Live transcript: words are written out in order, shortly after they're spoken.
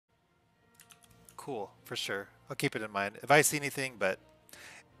cool, for sure. I'll keep it in mind if I see anything.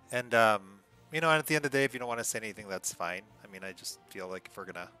 And you know, at the end of the day, if you don't want to say anything, that's fine. I mean, I just feel like if we're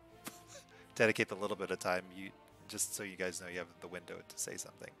gonna dedicate a little bit of time, you just so you guys know you have the window to say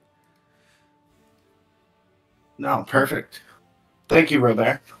something. No, perfect. Thank you,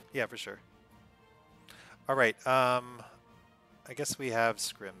 Robert. Yeah, for sure. All right. I guess we have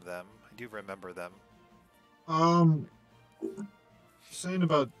scrim them. I do remember them. Saying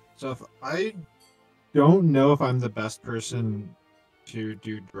about stuff, I don't know if I'm the best person to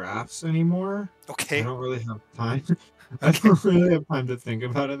do drafts anymore. Okay. I don't really have time. I don't really have time to think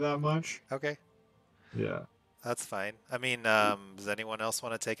about it that much. Okay. Yeah. That's fine. I mean, does anyone else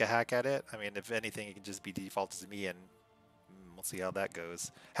want to take a hack at it? I mean, if anything, it can just be default to me, and we'll see how that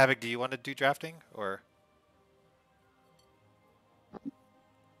goes. Havoc, do you want to do drafting, or?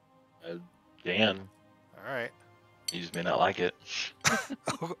 Dan. All right. You just may not like it.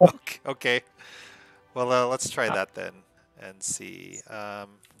 Okay. Well, let's try that then and see. I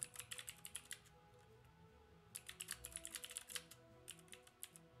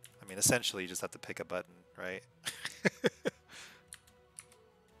mean, essentially, you just have to pick a button, right?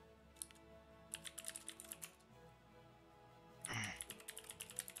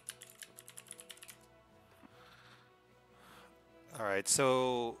 All right,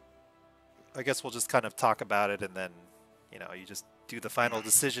 so I guess we'll just kind of talk about it, and then, you know, you just do the final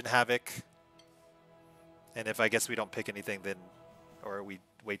decision, Havoc. And if I guess we don't pick anything, then, or we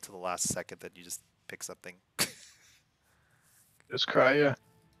wait till the last second, then you just pick something. Just cry, yeah.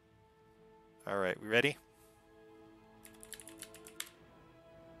 All right, we ready?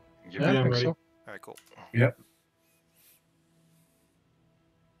 Yeah, I think so. All right, cool. Yep.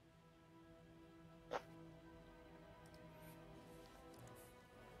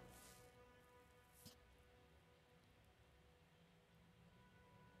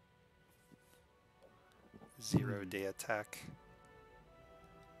 Zero-day attack.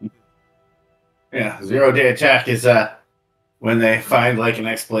 Yeah, zero-day attack is when they find like an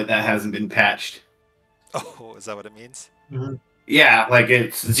exploit that hasn't been patched. Oh, is that what it means? Mm-hmm. Yeah, like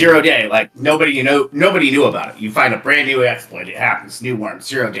it's 0 day. Like nobody knew about it. You find a brand new exploit, it happens. New one,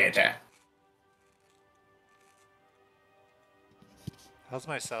 0-day attack. How's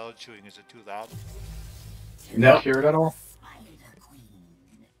my salad chewing? Is it too loud? You Nope. not hear it at all?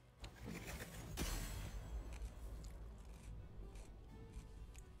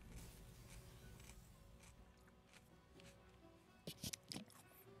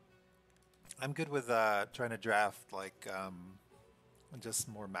 I'm good with trying to draft like just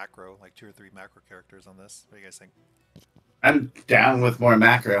more macro, like 2 or 3 macro characters on this. What do you guys think? I'm down with more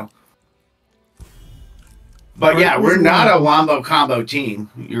macro. But yeah, we're not a wombo combo team.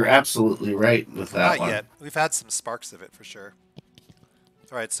 You're absolutely right with that Not one. yet. We've had some sparks of it for sure.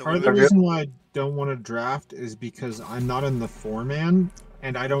 All right, so Part of the reason why I don't want to draft is because I'm not in the 4-man,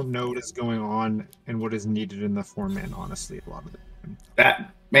 and I don't know what is going on and what is needed in the 4-man, honestly, a lot of the time.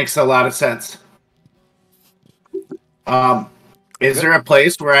 That makes a lot of sense. Is there a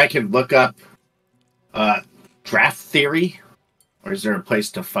place where I can look up draft theory? Or is there a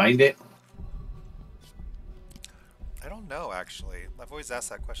place to find it? I don't know, actually. I've always asked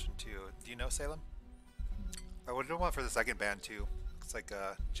that question too. Do you know, Salem? I would do one for the second band too. It's like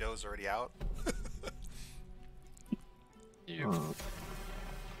Joe's already out.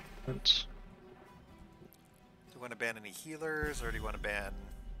 It's... Do you want to ban any healers, or do you want to ban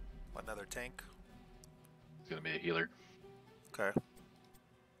another tank? It's gonna be a healer. Okay.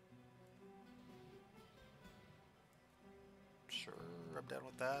 Sure, I'm down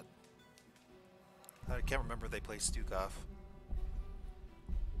with that. I can't remember if they play Stukov.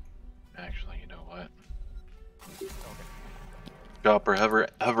 Actually, you know what? Okay. Chopper,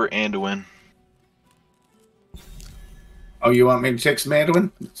 hover Anduin. Oh, you want me to check some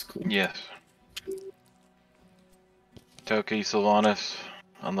Anduin? That's cool. Yes. Toki, Sylvanas,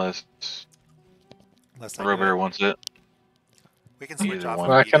 unless Robert wants it. We can switch Either off. one.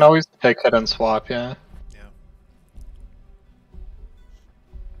 Well, I can always take it and swap, yeah.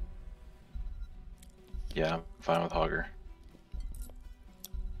 Yeah, I'm fine with Hogger.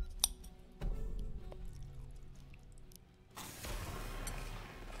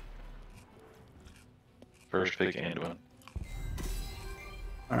 First pick Anduin.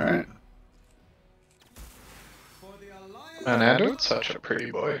 Alright. Man, Anduin's such a pretty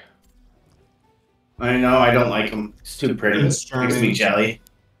boy. I know, I don't like him. It's too pretty. It's Makes me jelly.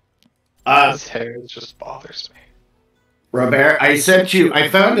 His hair just bothers me. Robert, I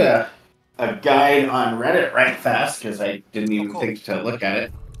found a guide on Reddit right fast because I didn't even think to look at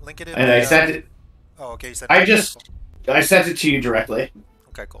it. Link it in. And I sent it. Oh, okay. You sent I sent it to you directly.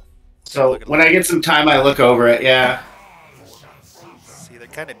 Okay, cool. So Look at when I get some time, I look over it. Yeah. See, they're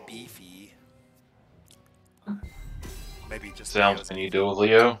kind of beefy. Maybe just Sounds. Leo's Can you beefy. deal with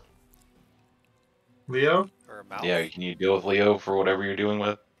Leo? Leo? Or a mouth. Yeah, can you deal with Leo for whatever you're doing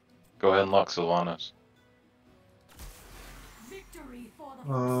with? Go ahead and lock Sylvanas.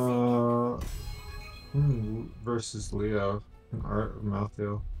 Versus Leo. Art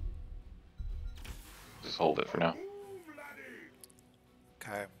mouthfeel. Just hold it for now.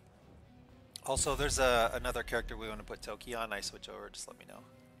 Okay. Also, there's another character we want to put Toki on. I switch over. Just let me know.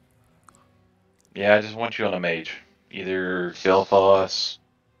 Yeah, I just want you on a mage. Either Gelfos,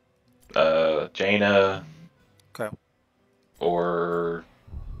 Jaina, Okay. or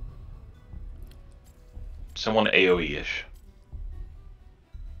someone AoE-ish.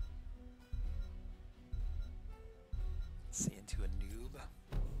 See into a noob.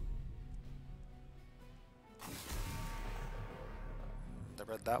 I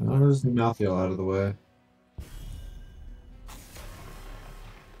read that one. There's mouthfeel out of the way.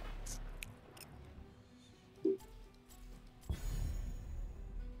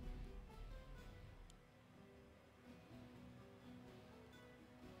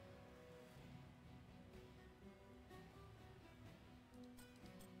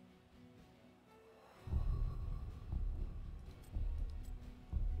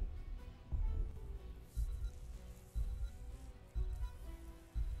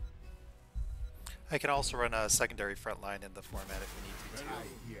 I can also run a secondary front line in the format if we need to,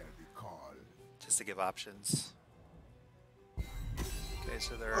 too. Just to give options. Okay,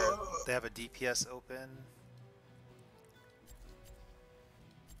 so they have a DPS open.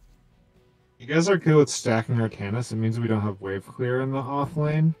 You guys are good with stacking Arcanus. It means we don't have wave clear in the off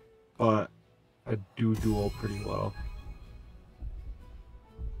lane, but I do duel pretty well.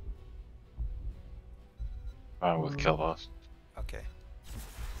 Fine with Kelvos. Okay.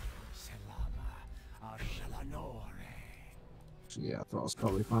 Yeah, Thrall's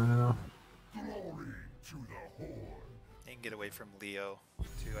probably fine enough. You can get away from Leo,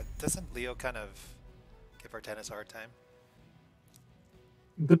 too. Doesn't Leo kind of give Artanis a hard time?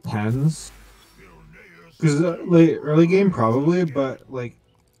 Depends. Because like, early game probably, but like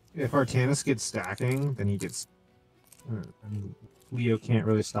if Artanis gets stacking, then he gets. And Leo can't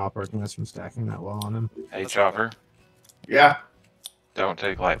really stop Artanis from stacking that well on him. Hey, Chopper, Yeah. don't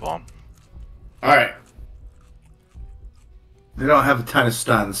take light bomb. All right. They don't have a ton of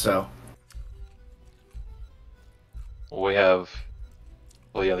stuns, so. We have.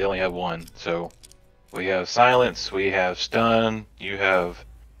 Well, yeah, they only have one. So we have silence. We have stun. You have.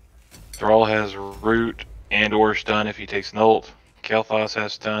 Thrall has root and/or stun if he takes an ult. Kel'Thas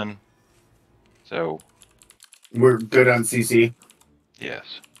has stun. So We're good on CC.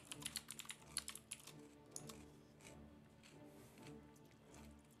 yes.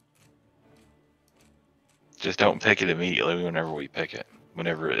 Just don't pick it immediately whenever we pick it.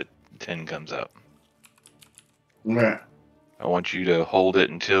 Whenever 10 comes up. Yeah. I want you to hold it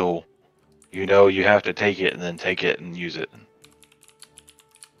until you know you have to take it and then take it and use it.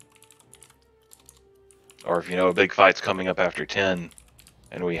 Or if you know a big fight's coming up after 10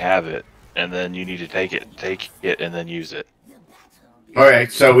 and we have it, and then you need to take it and then use it. All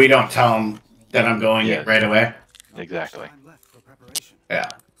right, so we don't tell them that I'm going it right away. Exactly. Yeah.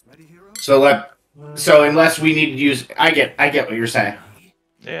 So unless we need to use, I get what you're saying.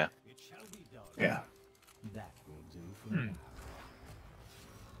 Yeah. Yeah.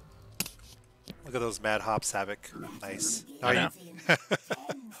 Look at those mad hops, Havoc. Nice. I know.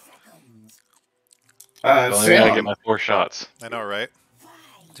 Uh, Only gotta get Salem. my 4 shots. I know, right?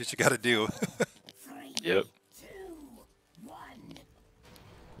 That's what you gotta do. Yep.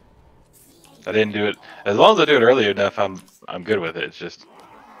 I didn't do it. As long as I do it early enough, I'm good with it. It's just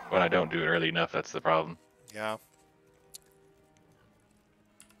when I don't do it early enough, that's the problem. Yeah.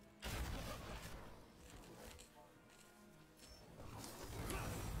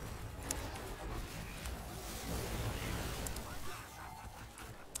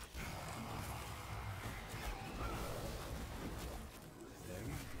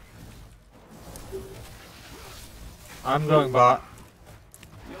 I'm going bot.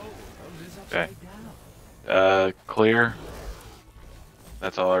 Okay. Clear.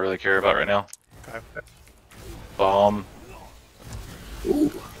 That's all I really care about right now. Okay. Bomb.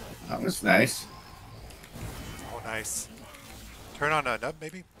 Ooh, that was nice. Oh, nice. Turn on a nub,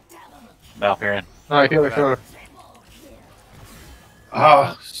 maybe? Malparian. No, healer.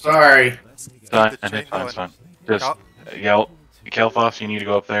 Oh, sorry. Fine. Keep the chain It's going. fine. Just yell. Kel'Thas, you need to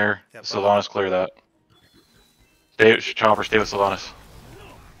go up there. Yep. Sylvanas, clear that. Chopper, stay with Sylvanas.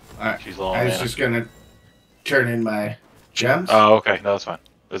 All right. She's low I on was mana. just gonna turn in my gems. Oh, okay. No, that's fine.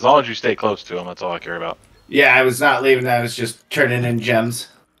 As long as you stay close to him, that's all I care about. Yeah, I was not leaving. I was just turning in gems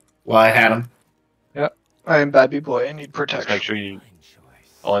while I had them. Yep. I am Babby Boy. I need Just protection. make sure you.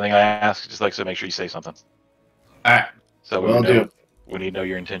 Only thing I ask is just like so, make sure you say something. All right. So Will we know. do. We need to know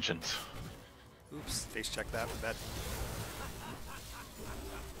your intentions. Oops, face check that, my bad.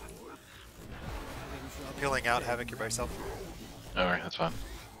 I'm healing out, Havoc, you're by yourself. All right, that's fine.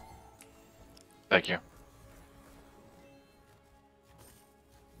 Thank you.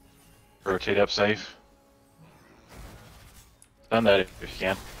 Rotate up safe. Done that if you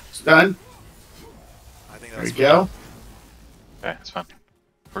can. Stun. I think There that's we go. Okay, that's fine.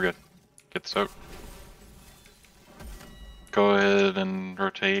 We're good. Get the soak. Go ahead and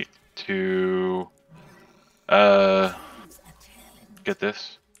rotate to get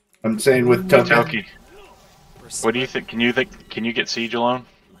this. I'm saying with Toki. Toki. What do you think? Can you get siege alone?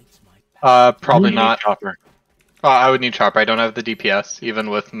 Probably You need not. Chopper. I would need chopper. I don't have the DPS, even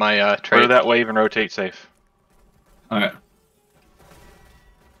with my Clear trait. that wave and rotate safe. All right.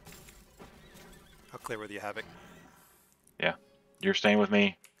 I'll clear with you, Havoc. Yeah. You're staying with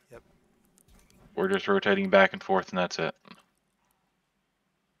me. Yep. We're just rotating back and forth and that's it.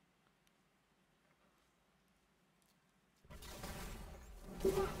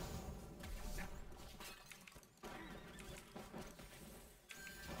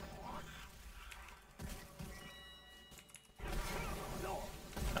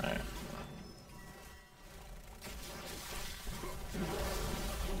 Alright.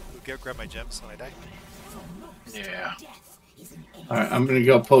 Grab my gems when I die. Yeah. All right. I'm gonna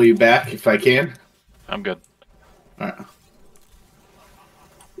go pull you back if I can. I'm good. All right.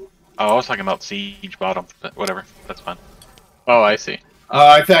 Oh, I was talking about siege bottom, but whatever. That's fine. Oh, I see. Oh,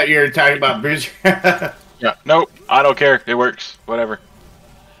 I thought you were talking about Bruiser. Yeah. Nope. I don't care. It works. Whatever.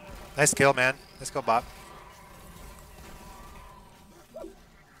 Nice kill, man. Let's go, bot.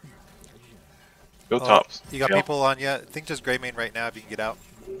 Go Oh, tops. You got Chill. people on you. I think just gray main right now if you can get out.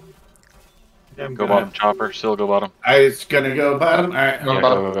 Go bottom. Chopper. Still go bottom. I was gonna go bottom. All right. Go Yeah,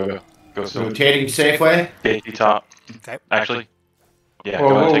 bottom. go. Go still. Rotating safe way. KT top. Okay. Actually. Yeah. Whoa,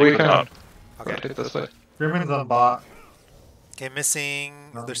 Go ahead whoa, and we take the can top. Okay. rotate this way. Griffin's on bot. Okay,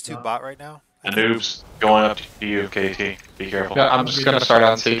 missing. There's 2 bot right now. The noobs going up to you, KT. Be careful. Yeah, I'm just gonna start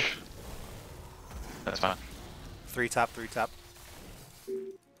on siege. That's fine. 3 top, 3 top.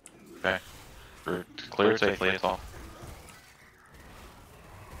 Okay. We're clear safely, that's all.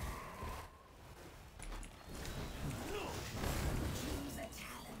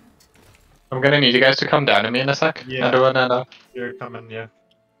 I'm gonna need you guys to come down to me in a sec. Yeah. And You're coming, yeah.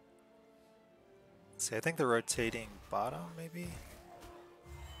 See, I think they're rotating bottom, maybe?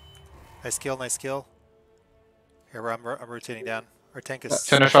 Nice kill, nice kill. Here, I'm rotating down. Our tank is...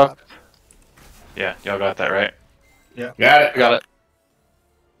 Finish up. Yeah, y'all got that right? Got it. I got it.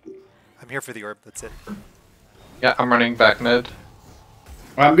 I'm here for the orb, that's it. Yeah, I'm running back mid.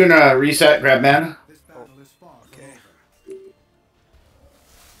 I'm gonna reset. Grab mana, Okay.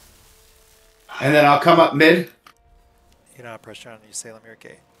 and then I'll come up mid. You don't have pressure on you, Salem, you're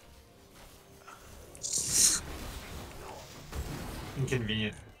okay.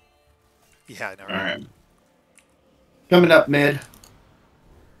 Inconvenient. Yeah, I know, All right? right. Coming up mid.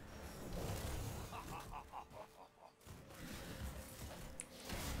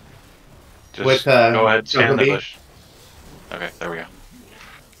 Just With, go ahead, scan the Double B. bush. Okay, there we go.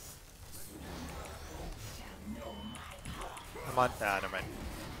 I'm on... Nah, never mind.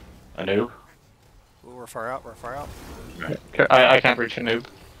 A noob? Ooh, we're far out, we're far out. Okay, I can't reach a noob.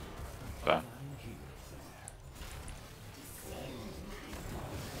 Fine.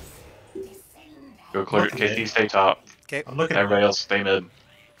 Go clear. KT, stay top. Okay. I'm looking at Everybody else, stay mid.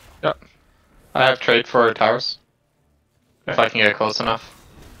 I have trade for towers. If I can get close enough.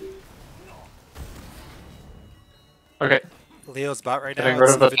 Okay. Leo's bot right Getting now. rid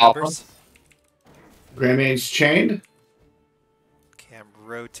It's of the even top numbers. Greymane's chained. Okay, I'm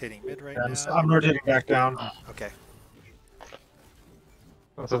rotating mid right Yeah, now. I'm rotating back down. Okay.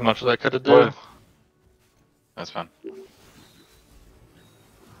 That's as much as I could have Well, done. That's fine.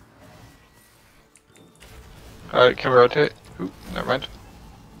 Alright, can we rotate? Ooh, never mind.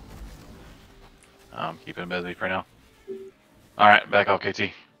 I'm keeping busy for now. Alright, back off, KT.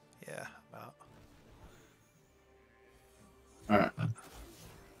 Yeah, I'm out. All right.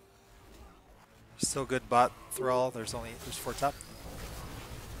 Still good bot thrall. There's 4 top.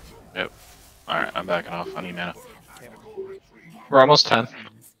 Yep. Alright, I'm backing off. I need mana. Okay. We're almost 10.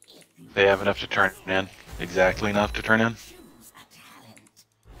 They have enough to turn in. Exactly enough to turn in.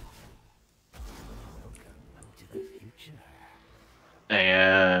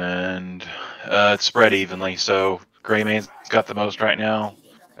 And it's spread evenly, so Greymane's got the most right now.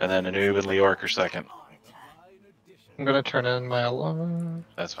 And then Anub and Leork are second. I'm gonna turn in my alarm.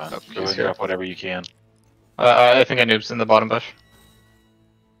 That's fine. Nope, Go he's ahead and here. drop whatever you can. I think Anoob's in the bottom bush.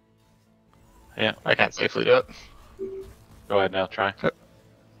 Yeah. I can't safely do it. Go ahead now, try.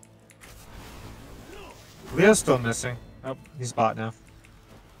 Leo's still missing. Oh, he's bot now.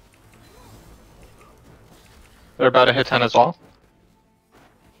 They're about to hit 10 as well.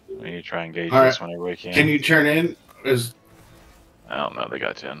 We need to try and engage All this right. whenever we can. Can you turn in? I don't know, they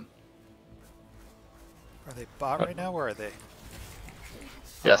got 10. Are they bot right now? Where are they?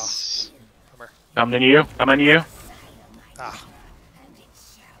 Yes. Bummer. Coming to you. Coming to you. Ah,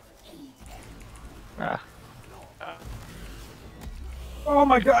 Ah. Oh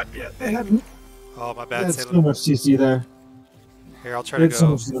my god, yeah, they had oh my They bad, had so Salem. much CC there. Here, I'll try They to had so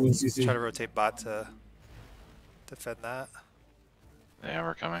go. much zoning CC. Try to rotate bot to defend that. Yeah, we're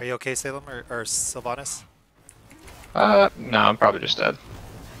Are coming. you okay, Salem or Sylvanas? No, I'm probably just dead.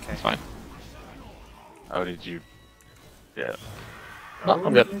 Okay. It's fine. Oh, did you? Yeah. No,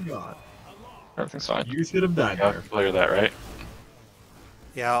 I'm good. Oh my god. Everything's fine. You should have died You there. clear that, right?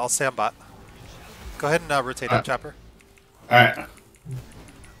 Yeah, I'll stay on bot. Go ahead and rotate up, Chopper. All right.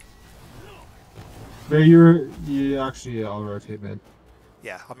 But you actually, I'll rotate mid.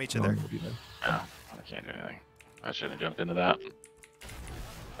 Yeah, I'll meet you No there. one will be there. No, I can't do anything. I shouldn't have jumped into that.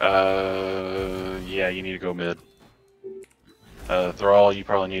 Yeah, you need to go mid. Thrall, you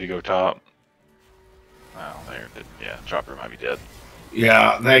probably need to go top. Oh, there. Yeah, Chopper might be dead.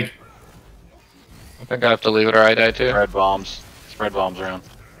 Yeah, like I think I have to leave it or I die too. Spread bombs. Spread bombs around.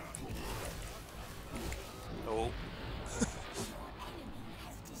 Oh.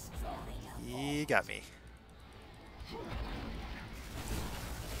 He got me.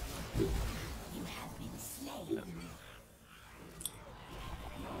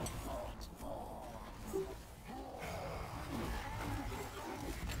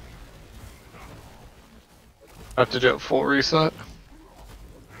 I have to do a full reset.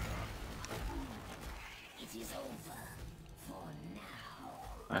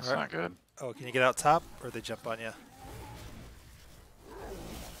 That's Alright. not good. Oh, can you get out top or they jump on you?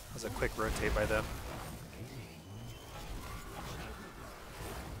 That was a quick rotate by them.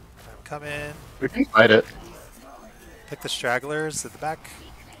 I'm coming. We can fight it. Pick the stragglers at the back.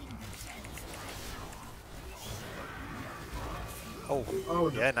 Oh,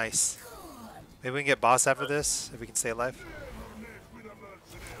 yeah, nice. Maybe we can get boss after this, if we can stay alive.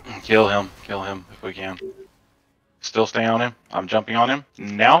 Kill him if we can. Still stay on him. I'm jumping on him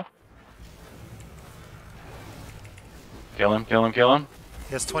now. Kill him.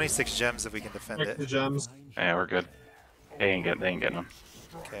 He has 26 gems if we can defend Pick the it. gems. Yeah, we're good. They ain't getting him.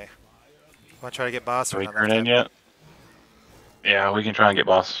 Okay. Want to try to get boss So or we not? turn in yet? Yeah, we can try and get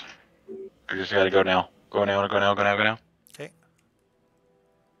boss. We just gotta go now. Go now. Okay.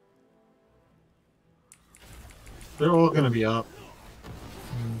 They're all gonna be up.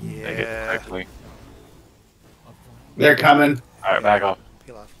 Make it Yeah. quickly. they're coming. Alright, back off.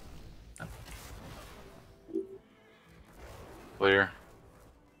 Peel off. Clear.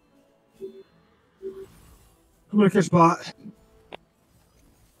 I'm gonna catch bot.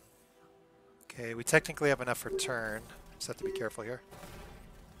 Okay, we technically have enough for turn. Just have to be careful here.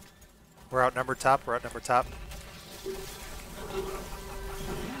 We're outnumbered top. We're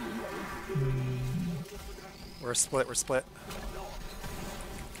split.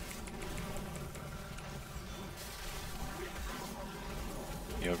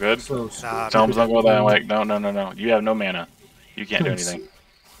 You good? So Nah, Tell him don't go that way. No. You have no mana. You can't do Thanks. anything.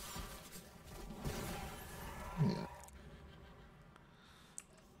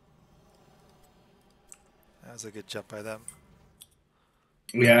 that was a good jump by them.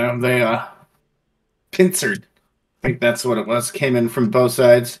 Yeah, they pincered. I think that's what it was. Came in from both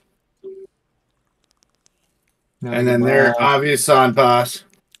sides, and then they're obvious on boss.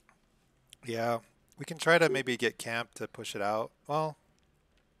 Yeah, we can try to maybe get camp to push it out. Well,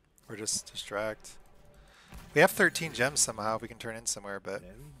 or just distract. We have 13 gems somehow. We can turn in somewhere, but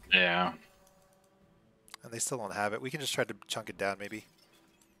Yeah. and they still don't have it. We can just try to chunk it down, maybe.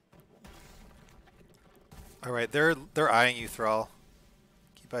 All right, they're eyeing you, Thrall.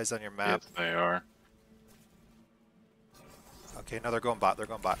 Keep eyes on your map. Yes, they are. Okay, no, they're going bot.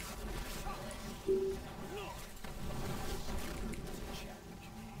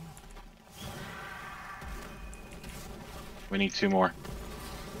 We need 2 more.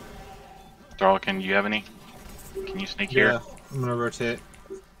 Thrall, can you have any? Can you sneak Yeah, here? I'm gonna rotate.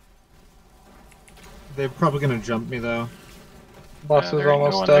 They're probably gonna jump me though. Boss is there ain't no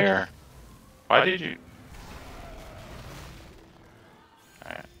almost one dead. there. Why did you?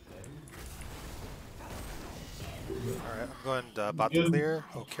 Alright. All Alright, I'm going bot to Good. clear.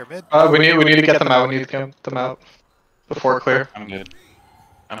 Oh, clear mid. We need to get them out. We need to get them out before clear. I'm good.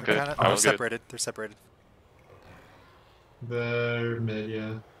 I'm They're good. kinda, I they're was good. separated. They're separated. They're mid,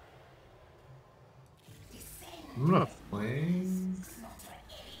 yeah. I'm gonna flame.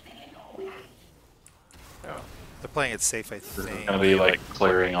 Yeah. They're playing it safe, I It's think. gonna be like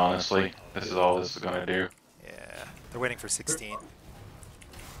clearing, honestly. This is all this is gonna do. Yeah, they're waiting for 16.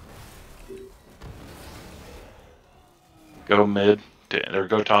 Go mid, or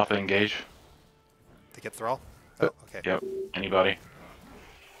go top and engage. They get Thrall? Oh, okay. Yep. Anybody.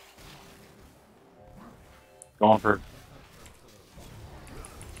 Going for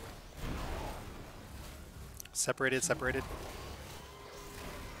Separated, separated.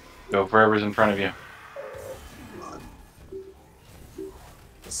 go for whoever's in front of you.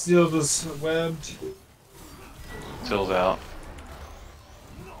 Seal was webbed. Sills out.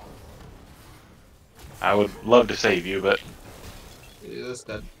 I would love to save you, but Yeah, that's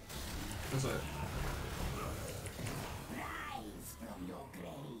dead. That's it.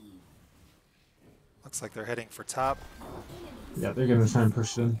 Looks like they're heading for top. Yeah, they're gonna try and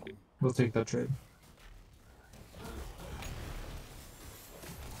push it in. We'll take that trade.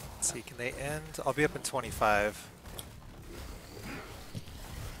 Let's see, can they end? I'll be up in 25.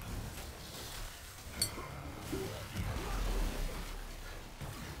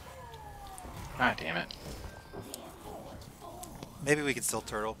 god damn it. Maybe we can still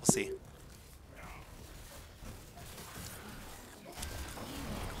turtle. We'll see.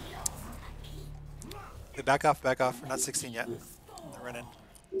 Okay, back off, back off. We're not 16 yet. They're running.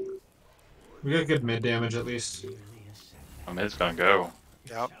 We got good mid damage at least. I mean, it's gonna go.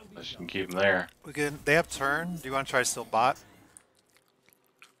 Yep. Unless you can keep them there. We can. They have turn. Do you want to try still bot?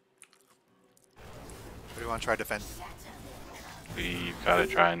 Or do you want to try defend? We gotta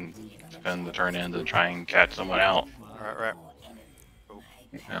try and defend the turn ends and try and catch someone out. Alright, right.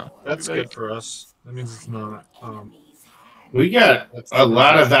 Yeah, That's too big. good for us. That means it's not. We got a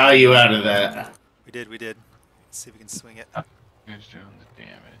lot of value out of that. We did, we did. Let's see if we can swing it. Who's doing the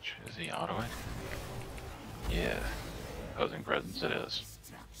damage? Is he auto it? Yeah. Opposing presence it is.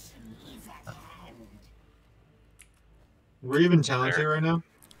 We're even challenged There. here right now.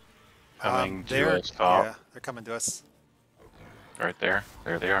 Coming to they're, us top. yeah, they're coming to us. Right there.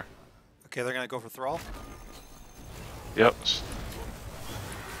 There they are. Okay, they're gonna go for Thrall. Yep.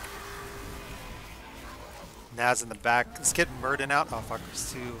 Naz in the back. Let's get Murden out. Oh fuck,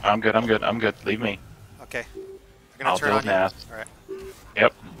 there's two. I'm good, I'm good, I'm good. Leave me. Okay. They're gonna I'll turn deal on with you. Naz. Alright.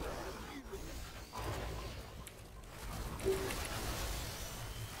 Yep.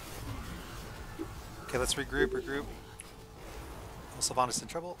 Okay, let's regroup, regroup. Oh, Sylvanas in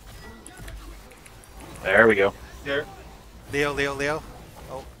trouble. There we go. Here. Leo, Leo, Leo.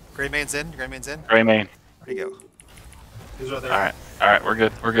 Oh, Greymane's in. Greymane's in. Gray main. Where'd he go? He's right there. Alright. Alright, we're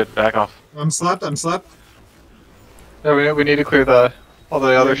good. We're good. Back off. I'm slapped. I'm slapped. Yeah, we need to clear all the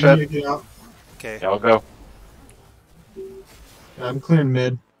other Yeah, you need shit. to get out. Okay. Yeah, we'll go. Yeah, I'm clearing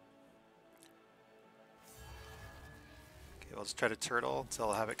mid. Okay, we'll just try to turtle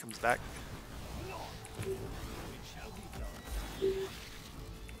until Havoc comes back.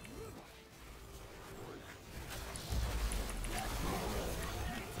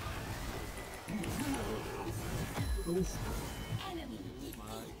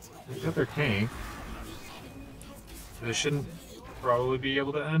 They got their tank. They shouldn't probably be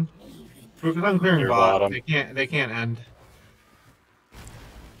able to end. Because I'm clearing Clear bot. bottom. They can't end.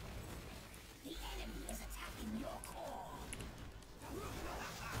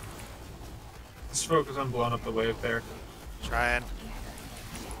 Just focus on blowing up the wave there. Trying.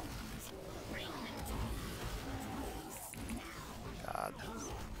 God.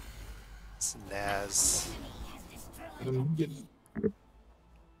 It's Naz.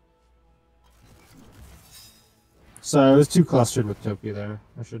 Sorry, I was too clustered with Toki there.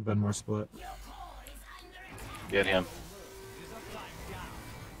 I should have been more split. Get him.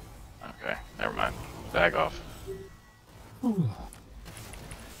 Okay, never mind. Back off.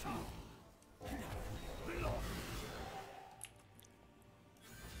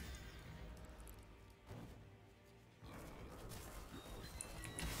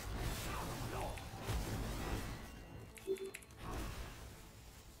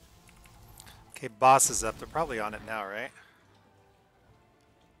 Okay, boss is up. They're probably on it now, right?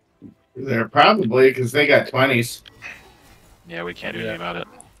 They're probably because they got 20s. Yeah, we can't do anything about it.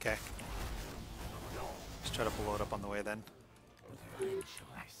 Okay. Just try to blow it up on the way then.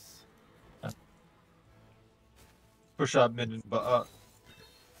 Push up mid and up.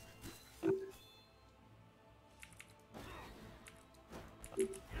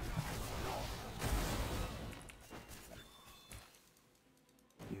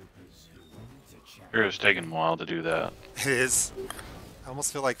 It's taking a while to do that. It is. I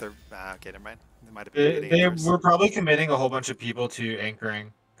almost feel like they're. Okay, never mind. They might have been They anchors. were probably committing a whole bunch of people to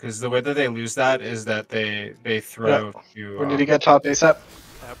anchoring, because the way that they lose that is that they throw to. We need to get top ASAP. Yep.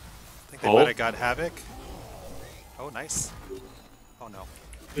 I think they Full? might have got Havoc. Oh, nice. Oh no.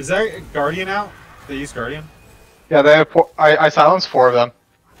 Is that Guardian out? They use Guardian. Yeah, they have. I silenced 4 of them.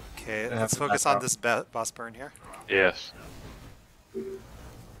 Okay, They let's have to focus back on out. this boss burn here. Yes.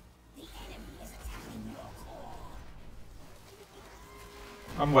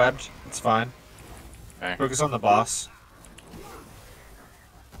 I'm webbed. It's fine. Okay. Focus on the boss.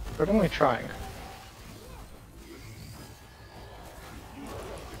 They're only trying.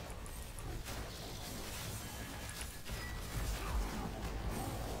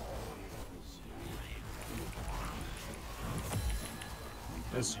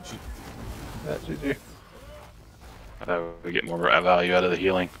 That's GG. That's GG. I thought we get more value out of the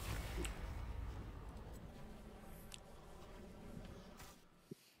healing.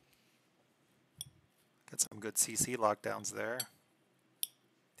 Got some good CC lockdowns there.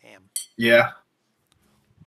 Damn. Yeah.